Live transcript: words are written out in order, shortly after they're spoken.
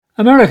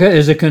America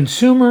is a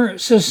consumer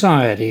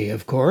society,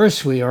 of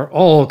course. We are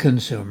all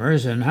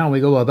consumers, and how we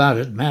go about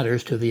it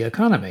matters to the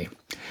economy.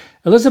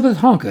 Elizabeth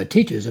Honka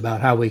teaches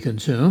about how we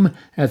consume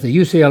at the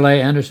UCLA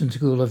Anderson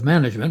School of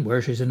Management,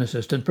 where she's an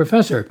assistant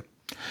professor.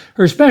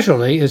 Her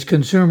specialty is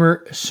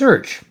consumer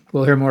search.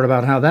 We'll hear more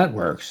about how that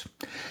works.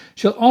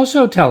 She'll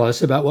also tell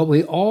us about what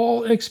we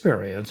all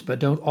experience but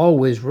don't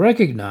always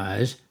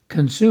recognize: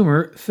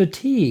 consumer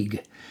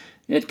fatigue.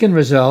 It can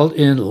result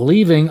in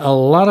leaving a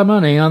lot of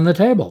money on the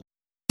table.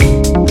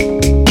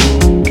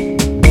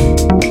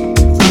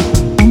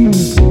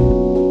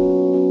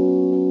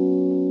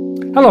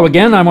 Hello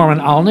again, I'm Warren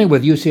Olney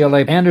with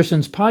UCLA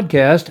Anderson's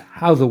podcast,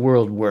 How the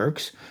World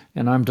Works,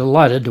 and I'm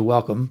delighted to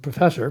welcome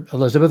Professor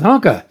Elizabeth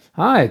Honka.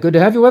 Hi, good to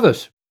have you with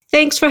us.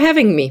 Thanks for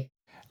having me.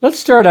 Let's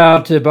start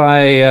out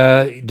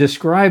by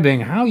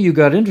describing how you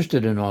got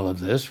interested in all of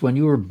this when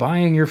you were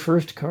buying your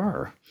first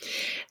car.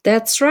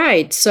 That's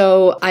right.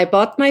 So I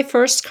bought my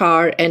first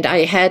car and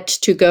I had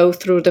to go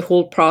through the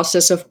whole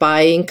process of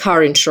buying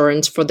car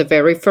insurance for the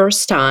very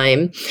first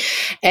time.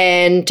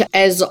 And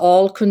as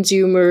all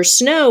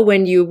consumers know,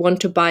 when you want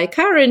to buy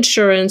car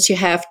insurance, you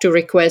have to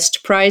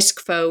request price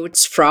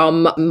quotes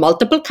from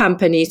multiple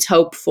companies,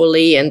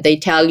 hopefully, and they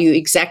tell you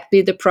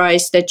exactly the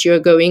price that you're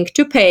going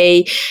to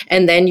pay.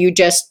 And then you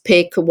just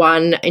pick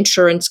one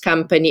insurance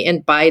company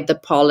and buy the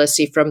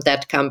policy from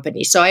that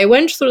company. So I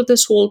went through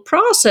this whole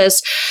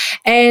process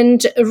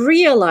and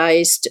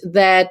realized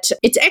that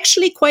it's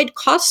actually quite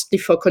costly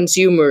for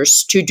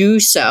consumers to do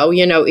so.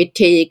 You know, it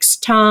takes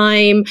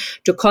time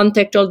to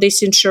contact all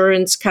these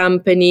insurance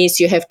companies.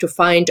 You have to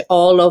find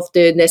all of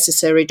the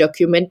necessary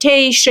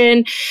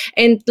documentation.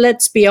 And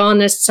let's be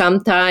honest,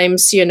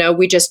 sometimes,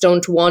 we just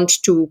don't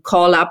want to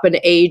call up an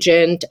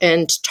agent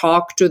and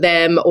talk to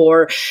them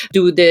or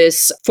do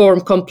this form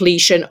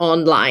completion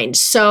online.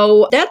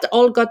 So that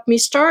all got me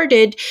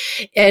started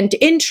and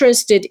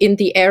interested in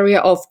the area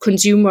of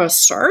consumer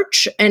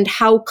search and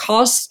how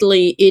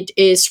costly it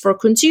is for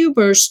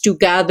consumers to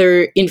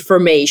gather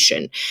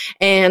information.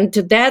 And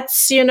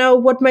that's,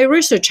 what my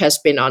research has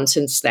been on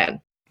since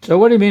then. So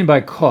what do you mean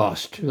by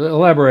cost?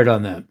 Elaborate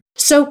on that.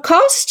 So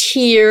cost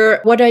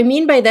here, what I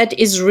mean by that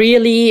is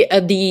really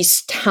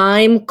these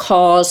time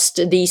cost,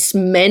 these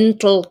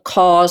mental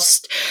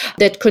cost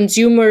that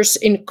consumers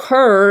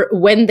incur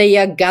when they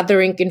are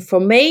gathering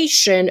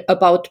information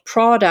about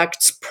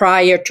products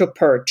prior to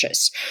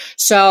purchase.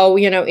 So,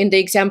 in the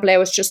example I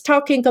was just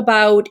talking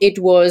about, it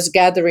was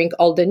gathering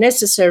all the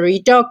necessary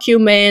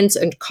documents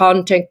and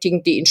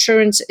contacting the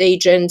insurance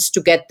agents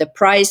to get the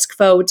price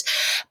quotes.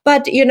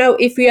 But,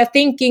 if we are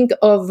thinking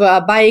of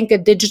buying a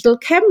digital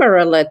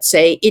camera, let's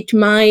say, it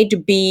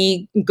might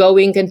be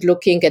going and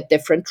looking at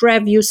different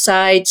review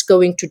sites,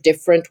 going to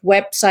different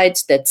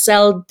websites that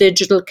sell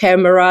digital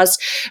cameras,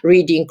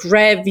 reading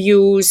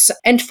reviews,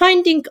 and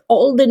finding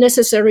all the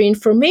necessary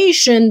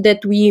information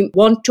that we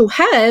want to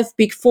have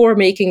before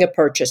making a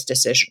purchase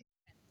decision.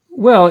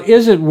 Well,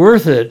 is it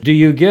worth it? Do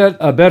you get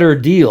a better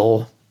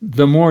deal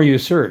the more you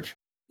search?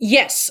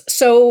 Yes.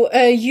 So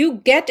you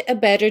get a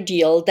better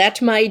deal.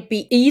 That might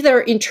be either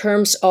in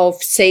terms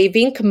of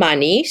saving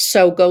money.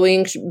 So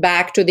going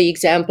back to the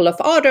example of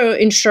auto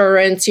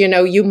insurance,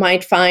 you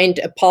might find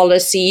a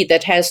policy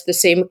that has the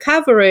same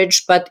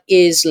coverage but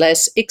is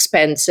less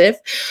expensive.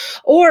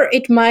 Or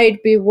it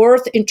might be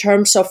worth in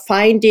terms of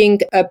finding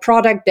a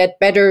product that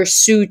better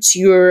suits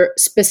your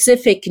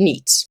specific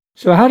needs.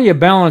 So how do you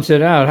balance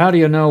it out? How do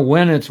you know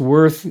when it's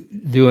worth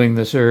doing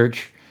the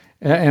search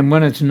and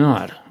when it's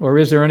not? Or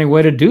is there any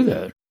way to do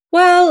that?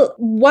 Well,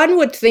 one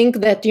would think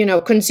that,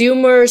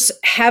 consumers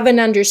have an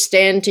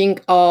understanding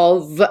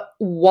of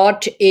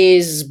what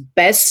is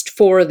best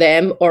for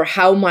them or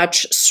how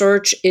much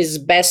search is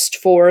best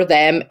for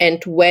them,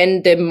 and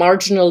when the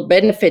marginal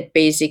benefit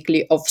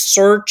basically of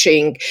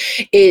searching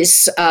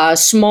is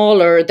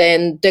smaller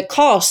than the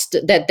cost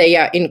that they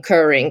are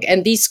incurring.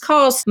 And these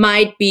costs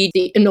might be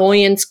the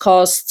annoyance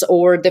costs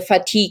or the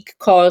fatigue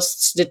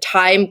costs, the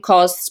time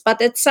costs.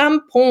 But at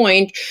some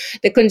point,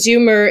 the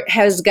consumer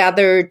has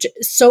gathered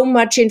so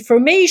much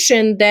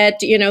information that,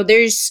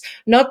 there's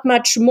not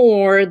much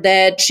more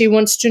that she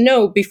wants to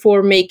know before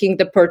making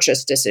the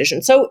purchase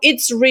decision. So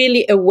it's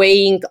really a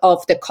weighing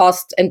of the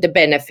cost and the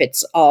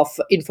benefits of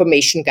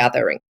information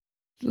gathering.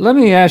 Let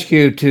me ask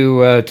you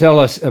to tell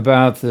us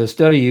about the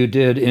study you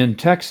did in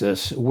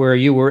Texas, where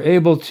you were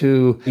able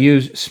to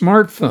use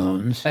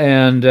smartphones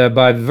and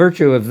by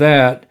virtue of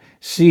that,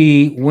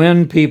 see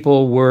when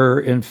people were,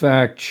 in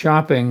fact,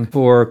 shopping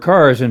for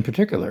cars in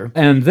particular.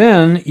 And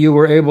then you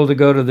were able to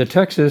go to the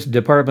Texas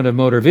Department of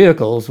Motor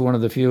Vehicles, one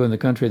of the few in the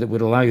country that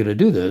would allow you to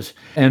do this,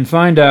 and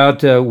find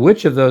out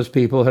which of those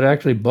people had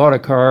actually bought a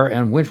car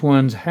and which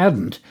ones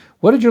hadn't.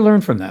 What did you learn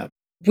from that?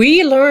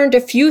 We learned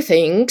a few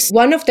things.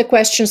 One of the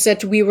questions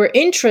that we were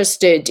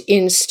interested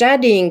in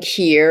studying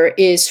here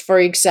is, for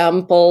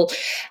example,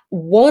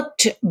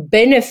 what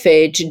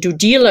benefit do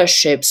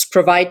dealerships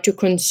provide to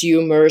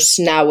consumers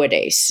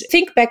nowadays?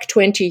 Think back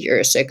 20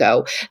 years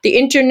ago. The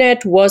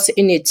internet was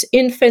in its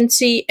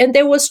infancy and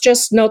there was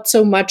just not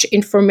so much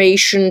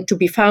information to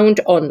be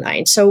found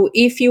online. So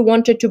if you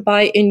wanted to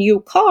buy a new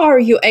car,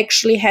 you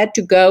actually had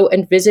to go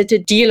and visit a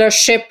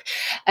dealership,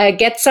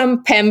 get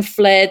some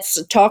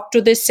pamphlets, talk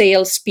to the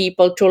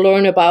salespeople to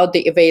learn about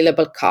the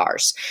available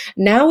cars.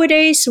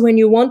 Nowadays, when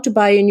you want to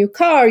buy a new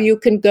car, you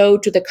can go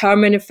to the car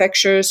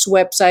manufacturer's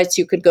website.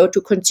 You could go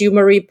to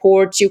Consumer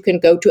Reports, you can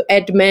go to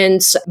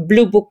Edmunds,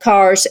 Blue Book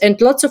Cars,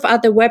 and lots of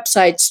other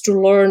websites to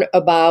learn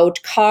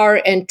about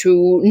car and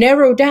to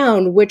narrow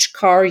down which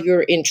car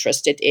you're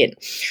interested in.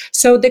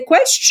 So the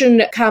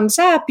question comes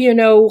up,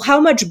 how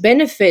much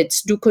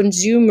benefits do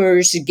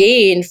consumers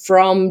gain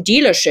from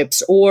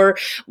dealerships? Or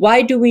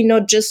why do we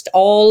not just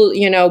all,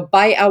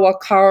 buy our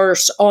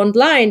cars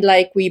online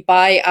like we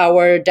buy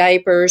our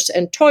diapers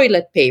and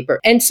toilet paper?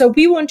 And so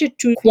we wanted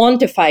to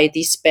quantify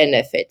these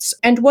benefits.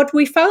 And what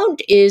we found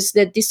is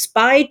that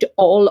despite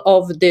all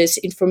of this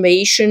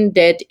information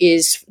that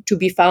is to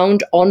be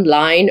found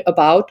online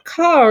about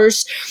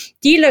cars,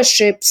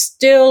 dealerships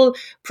still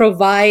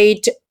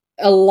provide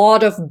a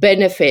lot of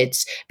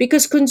benefits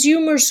because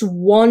consumers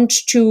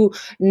want to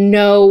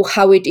know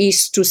how it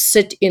is to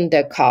sit in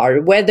the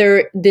car,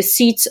 whether the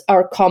seats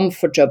are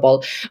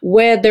comfortable,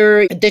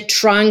 whether the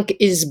trunk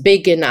is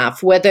big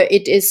enough, whether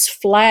it is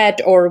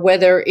flat or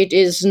whether it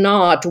is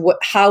not,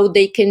 how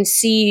they can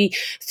see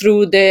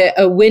through the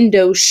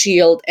window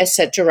shield,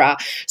 etc.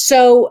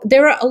 So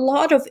there are a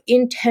lot of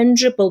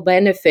intangible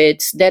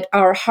benefits that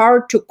are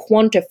hard to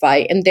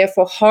quantify and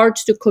therefore hard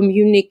to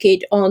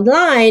communicate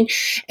online.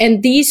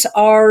 And these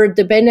are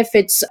the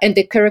benefits and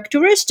the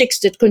characteristics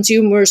that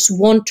consumers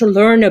want to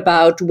learn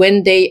about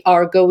when they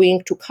are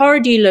going to car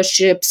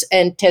dealerships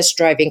and test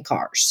driving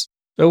cars.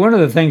 So one of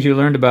the things you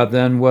learned about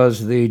then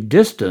was the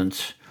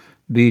distance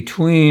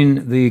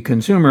between the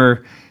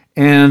consumer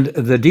and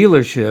the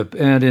dealership.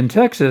 And in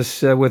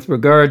Texas, with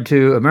regard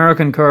to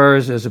American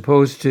cars as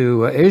opposed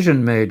to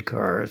Asian-made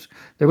cars,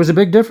 there was a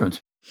big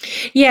difference.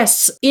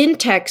 Yes, in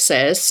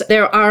Texas,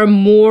 there are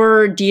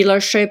more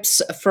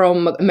dealerships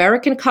from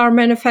American car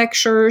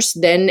manufacturers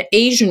than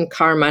Asian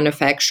car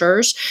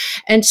manufacturers.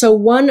 And so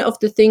one of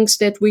the things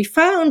that we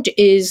found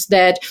is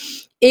that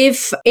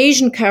if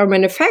Asian car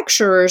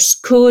manufacturers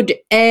could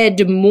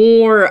add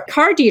more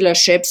car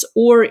dealerships,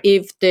 or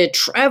if the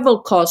travel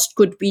cost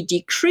could be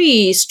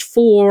decreased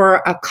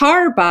for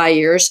car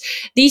buyers,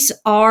 these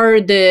are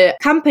the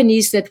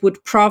companies that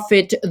would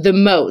profit the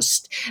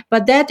most.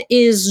 But that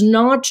is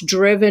not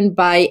driven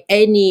by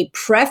any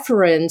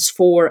preference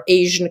for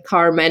Asian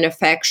car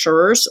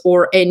manufacturers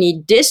or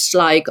any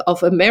dislike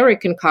of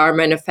American car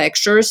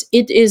manufacturers.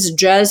 It is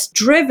just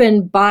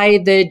driven by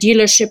the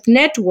dealership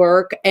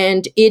network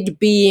and it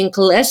being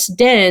less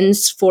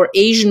dense for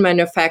Asian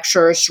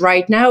manufacturers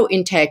right now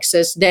in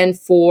Texas than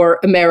for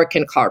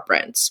American car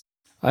brands.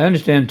 I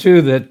understand,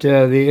 too, that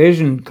the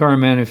Asian car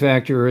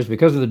manufacturers,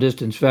 because of the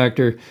distance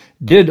factor,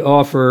 did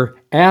offer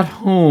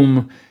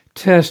at-home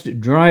test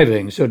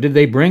driving. So did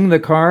they bring the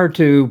car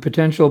to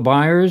potential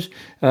buyers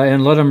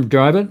and let them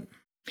drive it?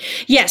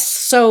 Yes,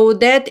 so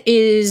that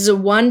is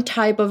one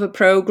type of a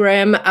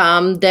program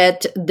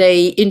that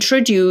they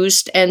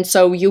introduced. And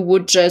so you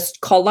would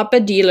just call up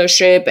a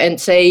dealership and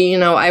say,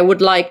 I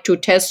would like to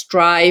test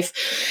drive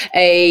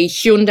a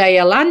Hyundai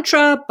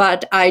Elantra,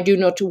 but I do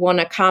not want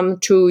to come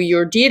to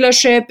your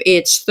dealership.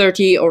 It's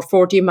 30 or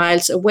 40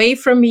 miles away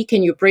from me.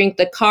 Can you bring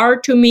the car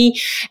to me?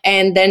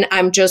 And then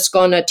I'm just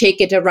going to take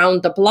it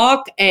around the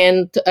block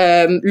and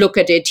look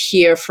at it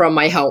here from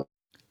my home.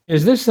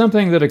 Is this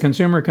something that a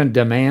consumer can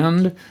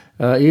demand,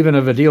 even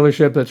of a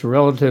dealership that's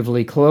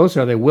relatively close?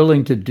 Are they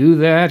willing to do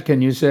that? Can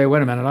you say,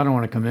 wait a minute, I don't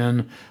want to come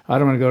in. I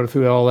don't want to go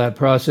through all that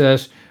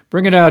process.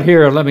 Bring it out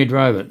here and let me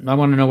drive it. I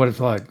want to know what it's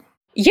like.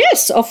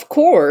 Yes, of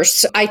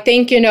course. I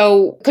think,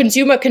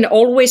 consumer can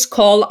always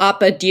call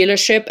up a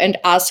dealership and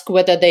ask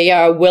whether they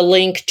are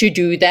willing to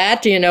do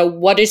that.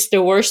 What is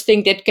the worst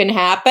thing that can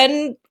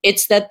happen?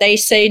 It's that they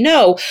say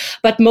no.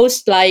 But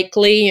most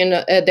likely,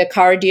 the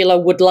car dealer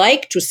would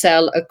like to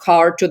sell a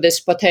car to this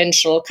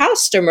potential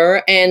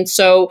customer. And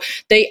so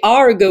they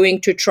are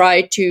going to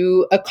try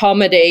to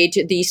accommodate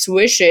these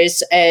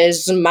wishes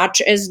as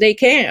much as they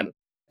can.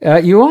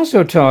 You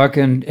also talk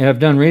and have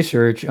done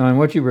research on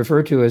what you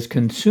refer to as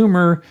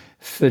consumer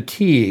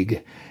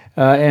fatigue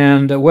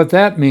and what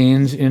that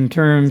means in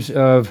terms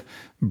of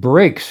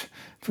breaks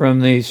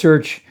from the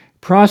search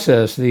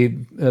process, the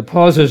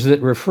pauses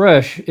that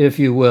refresh, if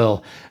you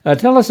will.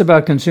 Tell us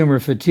about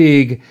consumer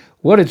fatigue,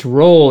 what its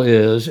role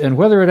is, and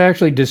whether it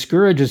actually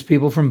discourages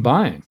people from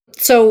buying.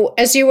 So,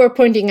 as you were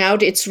pointing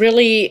out, it's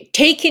really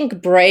taking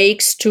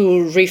breaks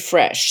to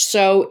refresh.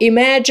 So,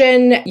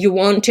 imagine you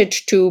wanted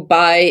to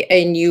buy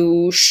a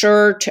new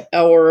shirt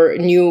or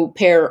new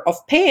pair of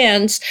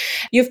pants.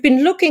 You've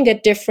been looking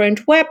at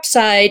different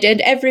websites, and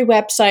every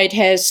website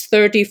has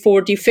 30,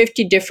 40,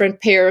 50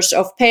 different pairs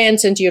of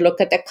pants, and you look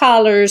at the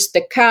colors,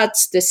 the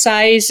cuts, the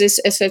sizes,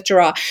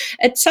 etc.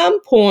 At some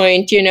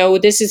point,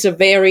 this is a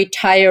very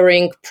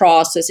tiring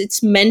process.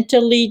 It's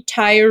mentally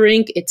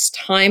tiring, it's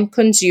time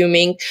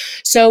consuming.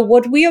 So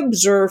what we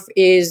observe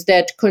is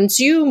that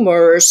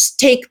consumers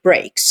take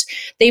breaks.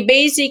 They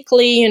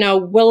basically,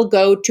 will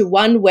go to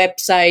one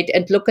website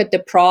and look at the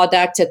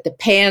products, at the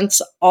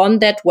pants on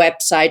that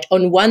website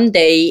on one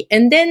day,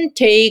 and then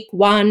take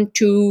 1,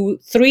 2,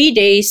 3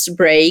 days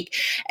break,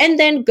 and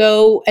then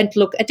go and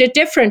look at a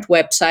different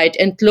website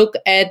and look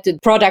at the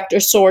product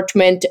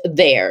assortment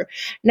there.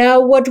 Now,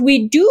 what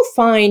we do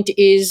find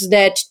is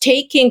that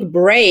taking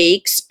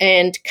breaks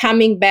and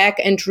coming back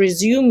and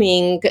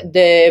resuming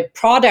the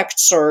product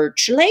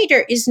search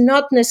later is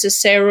not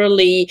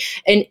necessarily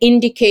an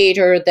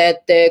indicator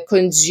that the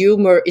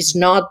consumer is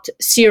not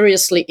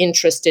seriously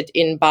interested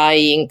in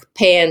buying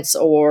pants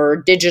or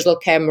digital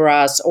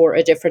cameras or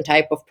a different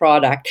type of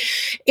product.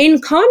 In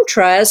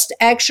contrast,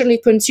 actually,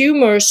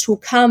 consumers who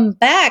come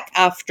back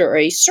after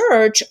a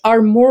search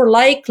are more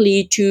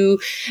likely to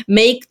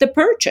make the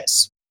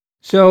purchase.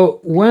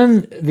 So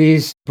when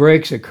these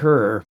breaks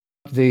occur,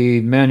 the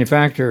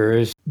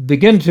manufacturers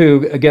begin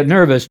to get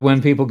nervous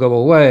when people go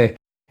away.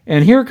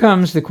 And here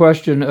comes the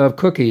question of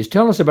cookies.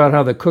 Tell us about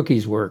how the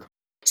cookies work.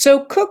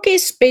 So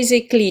cookies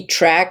basically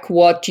track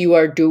what you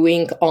are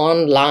doing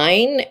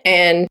online,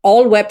 and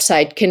all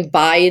websites can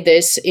buy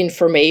this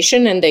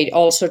information, and they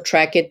also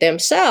track it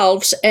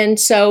themselves. And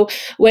so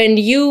when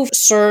you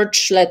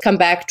search, let's come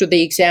back to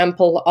the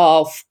example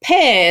of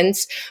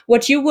pants,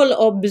 what you will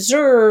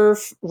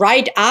observe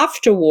right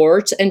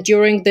afterwards and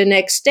during the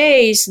next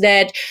days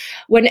that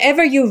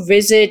whenever you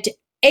visit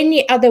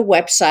any other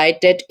website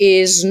that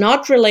is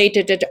not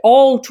related at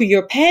all to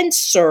your pants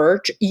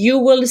search, you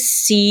will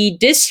see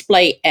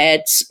display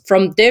ads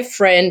from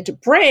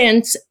different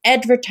brands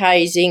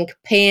advertising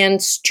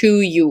pants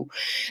to you.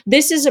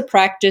 This is a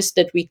practice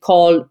that we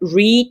call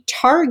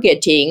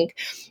retargeting,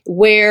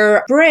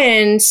 where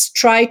brands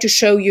try to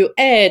show you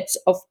ads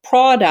of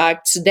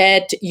products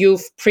that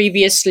you've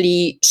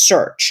previously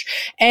searched.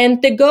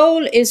 And the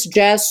goal is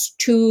just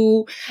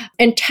to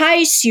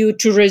entice you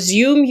to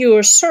resume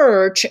your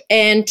search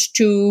and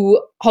to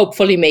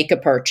hopefully make a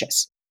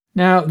purchase.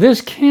 Now,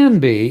 this can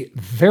be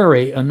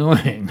very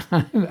annoying.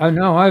 I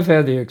know I've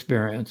had the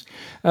experience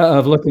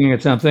of looking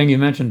at something. You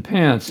mentioned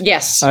pants.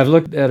 Yes. I've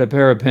looked at a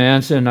pair of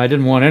pants and I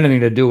didn't want anything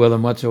to do with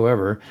them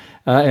whatsoever.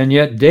 And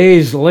yet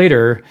days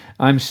later,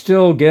 I'm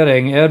still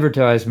getting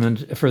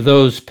advertisement for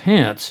those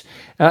pants.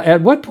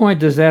 At what point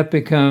does that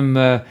become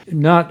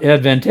not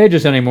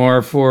advantageous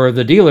anymore for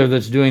the dealer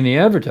that's doing the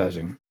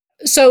advertising?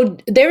 So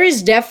there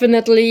is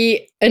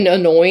definitely an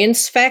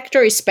annoyance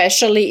factor,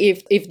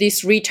 especially if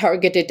these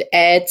retargeted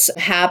ads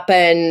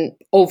happen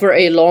over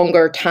a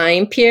longer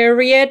time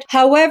period.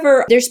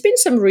 However, there's been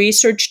some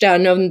research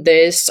done on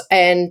this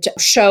and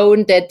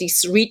shown that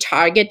these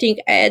retargeting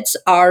ads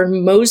are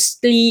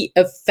mostly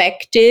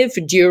effective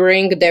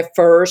during the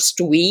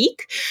first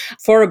week,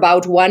 for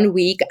about 1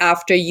 week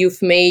after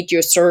you've made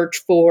your search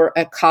for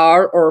a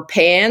car or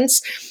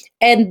pants.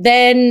 And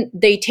then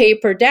they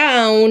taper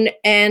down.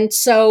 And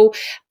so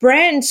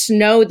brands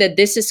know that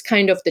this is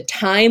kind of the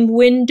time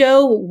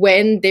window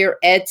when their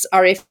ads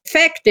are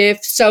effective.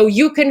 So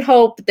you can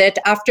hope that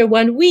after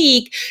 1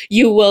 week,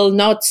 you will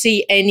not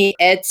see any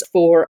ads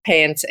for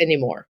pants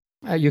anymore.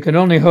 You can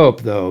only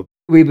hope, though.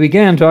 We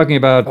began talking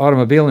about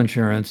automobile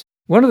insurance.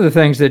 One of the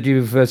things that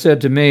you've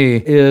said to me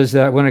is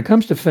that when it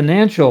comes to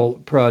financial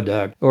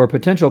product or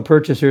potential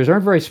purchasers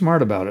aren't very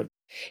smart about it.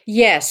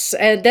 Yes,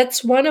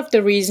 that's one of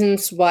the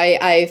reasons why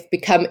I've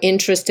become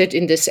interested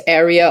in this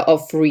area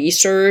of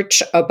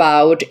research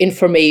about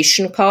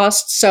information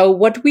costs. So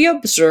what we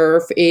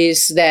observe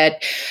is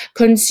that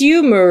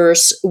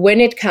consumers, when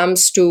it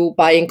comes to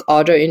buying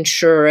auto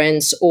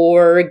insurance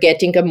or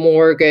getting a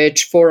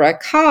mortgage for a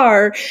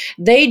car,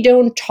 they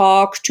don't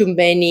talk to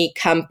many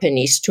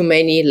companies, to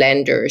many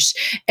lenders,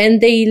 and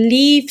they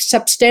leave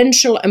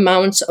substantial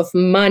amounts of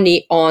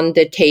money on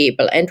the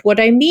table. And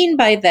what I mean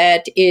by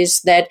that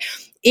is that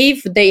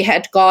if they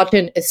had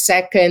gotten a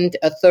second,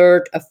 a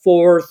third, a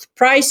fourth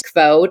price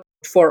quote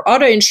for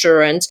auto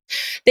insurance,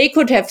 they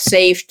could have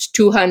saved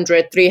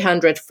 $200,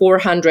 $300,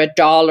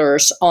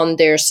 $400 on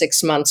their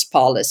 6 months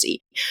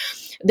policy.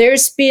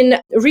 There's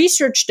been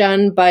research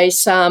done by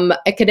some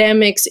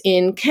academics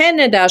in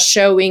Canada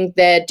showing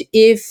that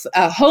if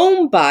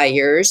home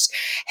buyers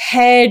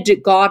had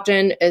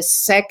gotten a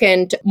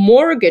second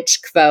mortgage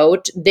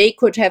quote, they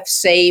could have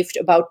saved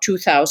about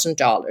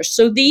 $2,000.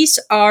 So these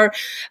are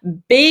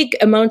big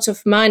amounts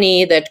of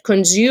money that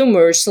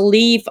consumers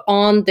leave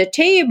on the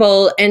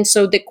table. And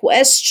so the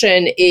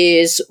question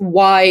is,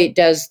 why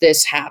does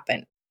this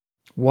happen?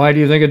 Why do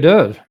you think it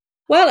does?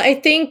 Well, I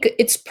think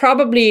it's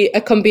probably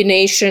a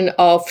combination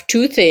of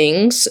two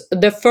things.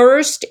 The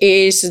first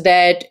is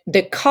that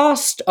the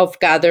cost of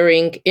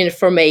gathering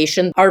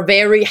information are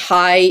very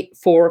high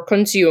for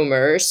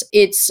consumers.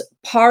 It's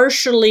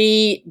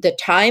partially the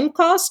time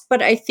cost,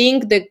 but I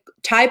think the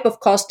type of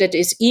cost that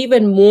is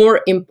even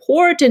more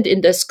important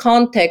in this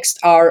context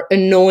are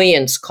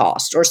annoyance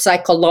cost or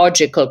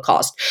psychological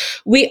cost.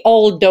 We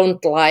all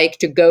don't like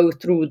to go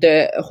through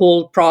the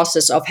whole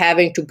process of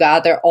having to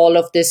gather all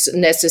of this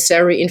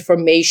necessary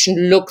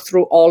information, look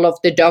through all of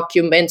the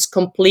documents,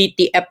 complete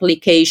the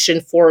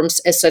application forms,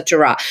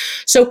 etc.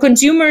 So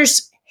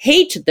consumers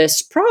hate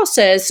this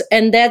process,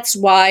 and that's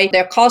why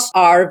their costs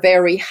are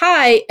very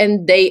high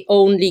and they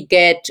only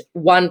get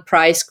one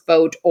price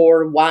quote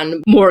or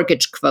one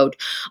mortgage quote.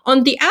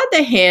 On the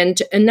other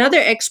hand, another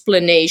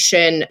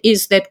explanation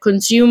is that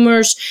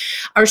consumers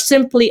are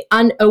simply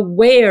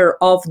unaware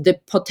of the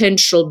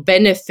potential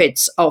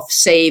benefits of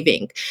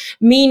saving,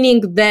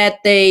 meaning that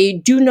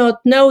they do not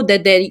know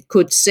that they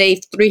could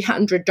save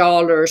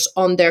 $300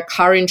 on their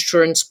car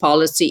insurance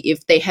policy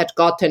if they had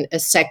gotten a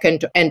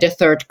second and a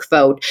third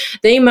quote.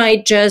 They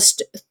might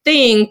just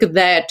think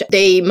that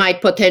they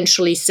might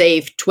potentially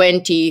save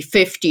 $20,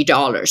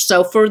 $50.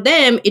 So for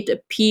them, it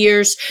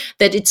appears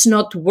that it's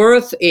not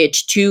worth it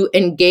to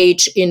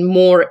engage in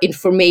more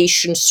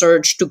information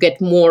search to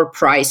get more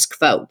price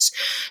quotes.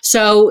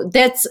 So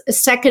that's a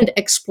second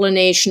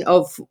explanation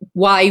of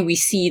why we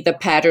see the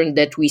pattern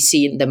that we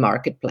see in the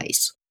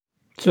marketplace.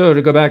 So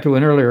to go back to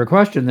an earlier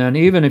question, then,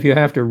 even if you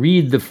have to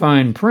read the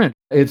fine print,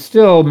 it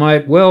still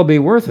might well be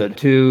worth it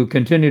to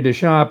continue to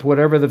shop,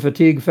 whatever the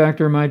fatigue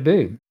factor might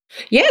be.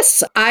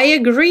 Yes, I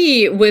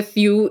agree with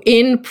you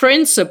in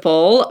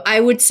principle. I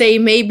would say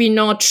maybe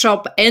not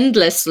shop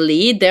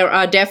endlessly. There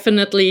are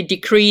definitely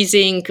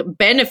decreasing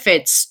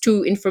benefits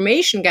to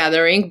information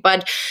gathering.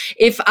 But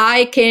if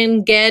I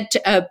can get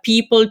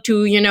people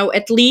to,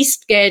 at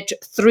least get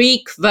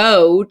 3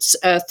 quotes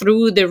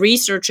through the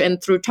research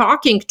and through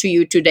talking to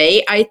you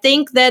today, I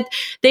think that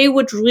they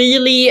would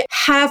really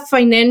have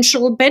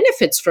financial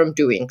benefits from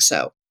doing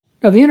so.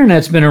 Now, the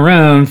internet's been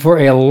around for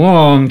a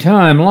long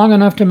time, long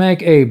enough to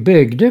make a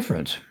big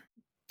difference.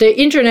 The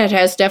internet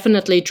has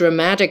definitely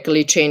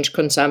dramatically changed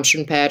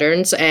consumption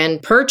patterns and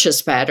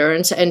purchase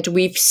patterns, and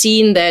we've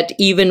seen that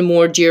even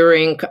more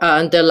during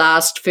the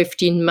last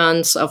 15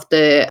 months of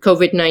the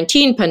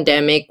COVID-19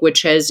 pandemic,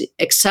 which has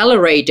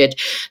accelerated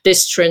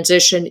this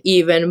transition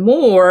even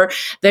more,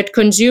 that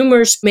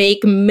consumers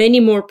make many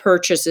more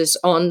purchases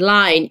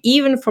online,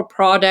 even for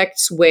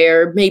products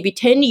where maybe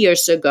 10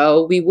 years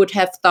ago we would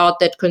have thought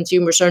that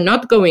consumers are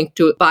not going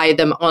to buy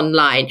them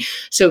online.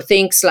 So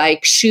things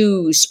like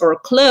shoes or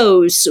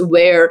clothes,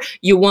 where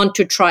you want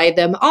to try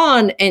them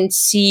on and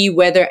see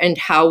whether and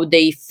how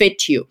they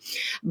fit you.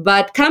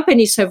 But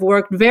companies have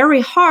worked very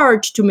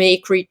hard to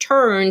make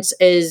returns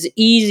as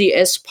easy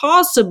as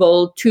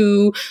possible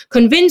to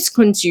convince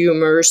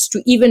consumers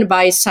to even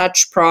buy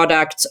such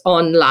products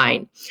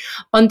online.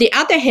 On the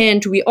other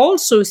hand, we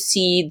also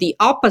see the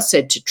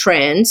opposite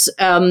trends.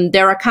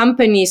 There are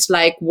companies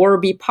like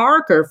Warby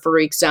Parker, for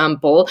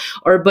example,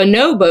 or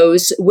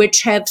Bonobos,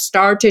 which have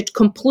started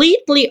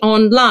completely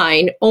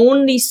online,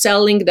 only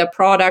selling the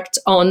products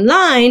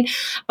online,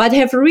 but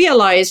have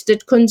realized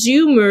that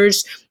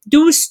consumers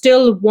do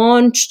still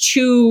want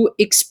to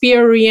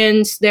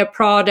experience their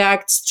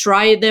products,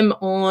 try them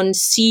on,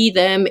 see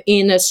them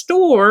in a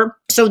store.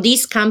 So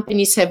these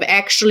companies have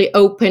actually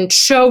opened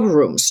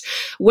showrooms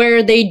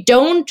where they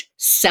don't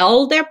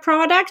sell their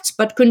products,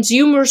 but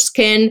consumers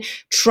can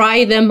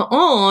try them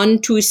on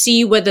to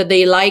see whether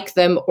they like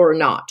them or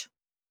not.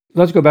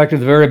 Let's go back to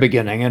the very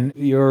beginning and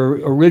your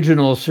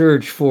original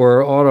search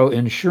for auto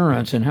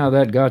insurance and how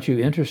that got you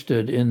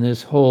interested in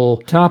this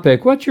whole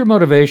topic. What's your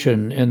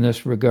motivation in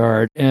this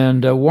regard?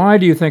 And why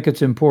do you think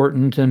it's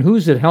important? And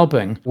who's it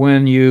helping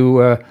when you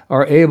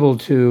are able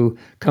to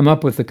come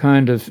up with the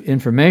kind of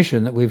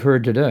information that we've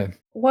heard today?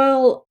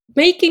 Well,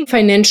 making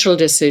financial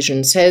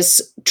decisions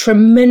has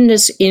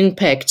tremendous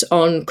impact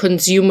on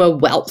consumer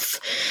wealth,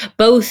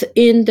 both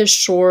in the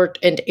short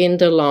and in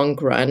the long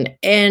run.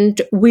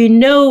 And we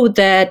know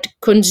that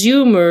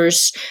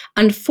consumers,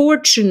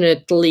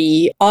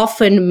 unfortunately,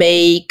 often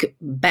make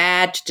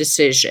bad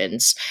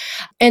decisions.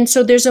 And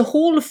so there's a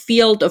whole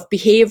field of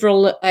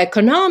behavioral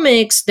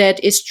economics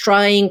that is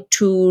trying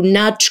to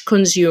nudge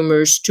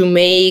consumers to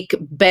make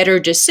better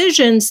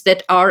decisions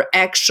that are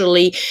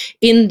actually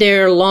in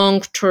their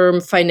long-term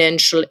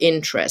financial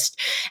interest.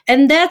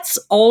 And that's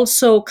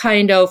also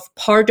kind of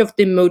part of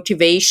the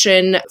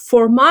motivation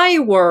for my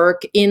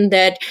work, in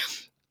that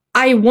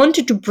I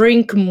wanted to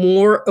bring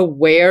more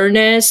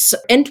awareness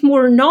and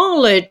more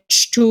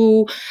knowledge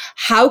to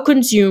how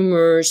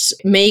consumers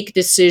make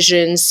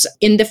decisions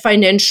in the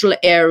financial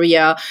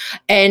area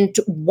and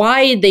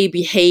why they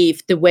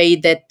behave the way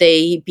that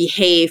they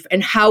behave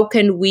and how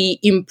can we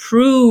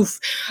improve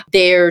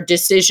their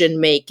decision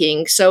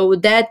making. So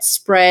that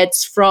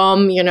spreads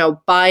from,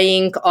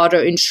 buying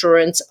auto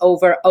insurance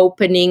over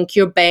opening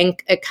your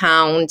bank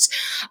accounts,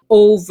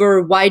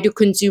 over why do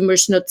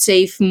consumers not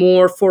save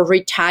more for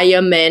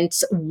retirement,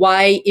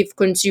 why if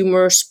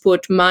consumers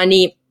put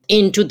money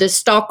into the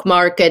stock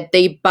market,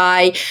 they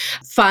buy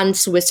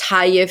funds with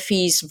higher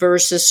fees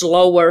versus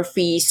lower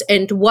fees,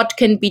 and what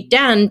can be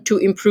done to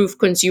improve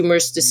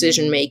consumers'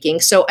 decision making.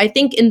 So I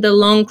think in the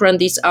long run,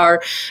 these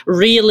are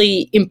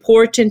really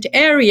important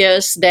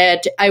areas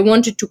that I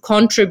wanted to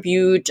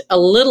contribute a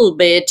little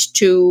bit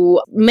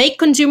to make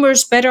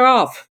consumers better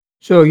off.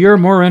 So you're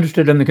more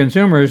interested in the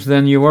consumers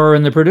than you are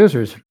in the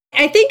producers.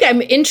 I think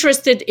I'm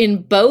interested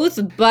in both,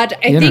 but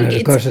I Internet,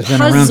 think of course, it's has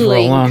been around for a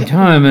puzzling long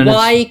time, and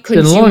why it's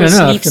been long consumers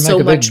enough leave to so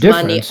make a big much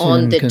money difference on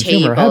in the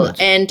consumer table. habits.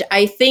 And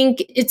I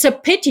think it's a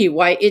pity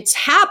why it's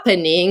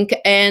happening.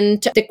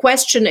 And the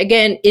question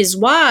again is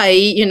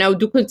why,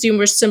 do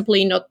consumers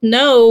simply not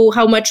know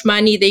how much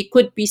money they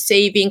could be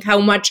saving, how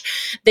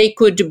much they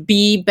could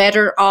be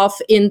better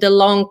off in the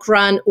long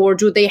run, or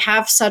do they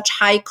have such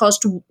high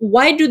cost?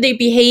 Why do they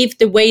behave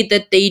the way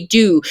that they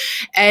do?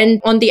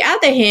 And on the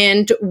other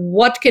hand,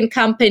 what can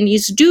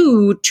companies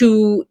do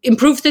to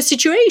improve the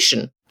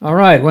situation? All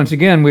right. Once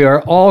again, we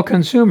are all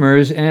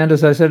consumers. And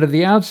as I said at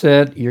the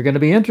outset, you're going to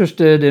be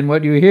interested in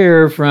what you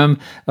hear from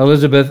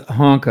Elizabeth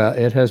Honka.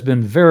 It has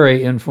been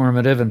very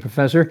informative. And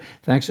Professor,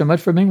 thanks so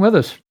much for being with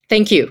us.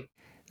 Thank you.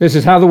 This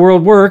is How the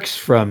World Works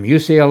from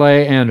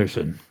UCLA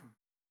Anderson.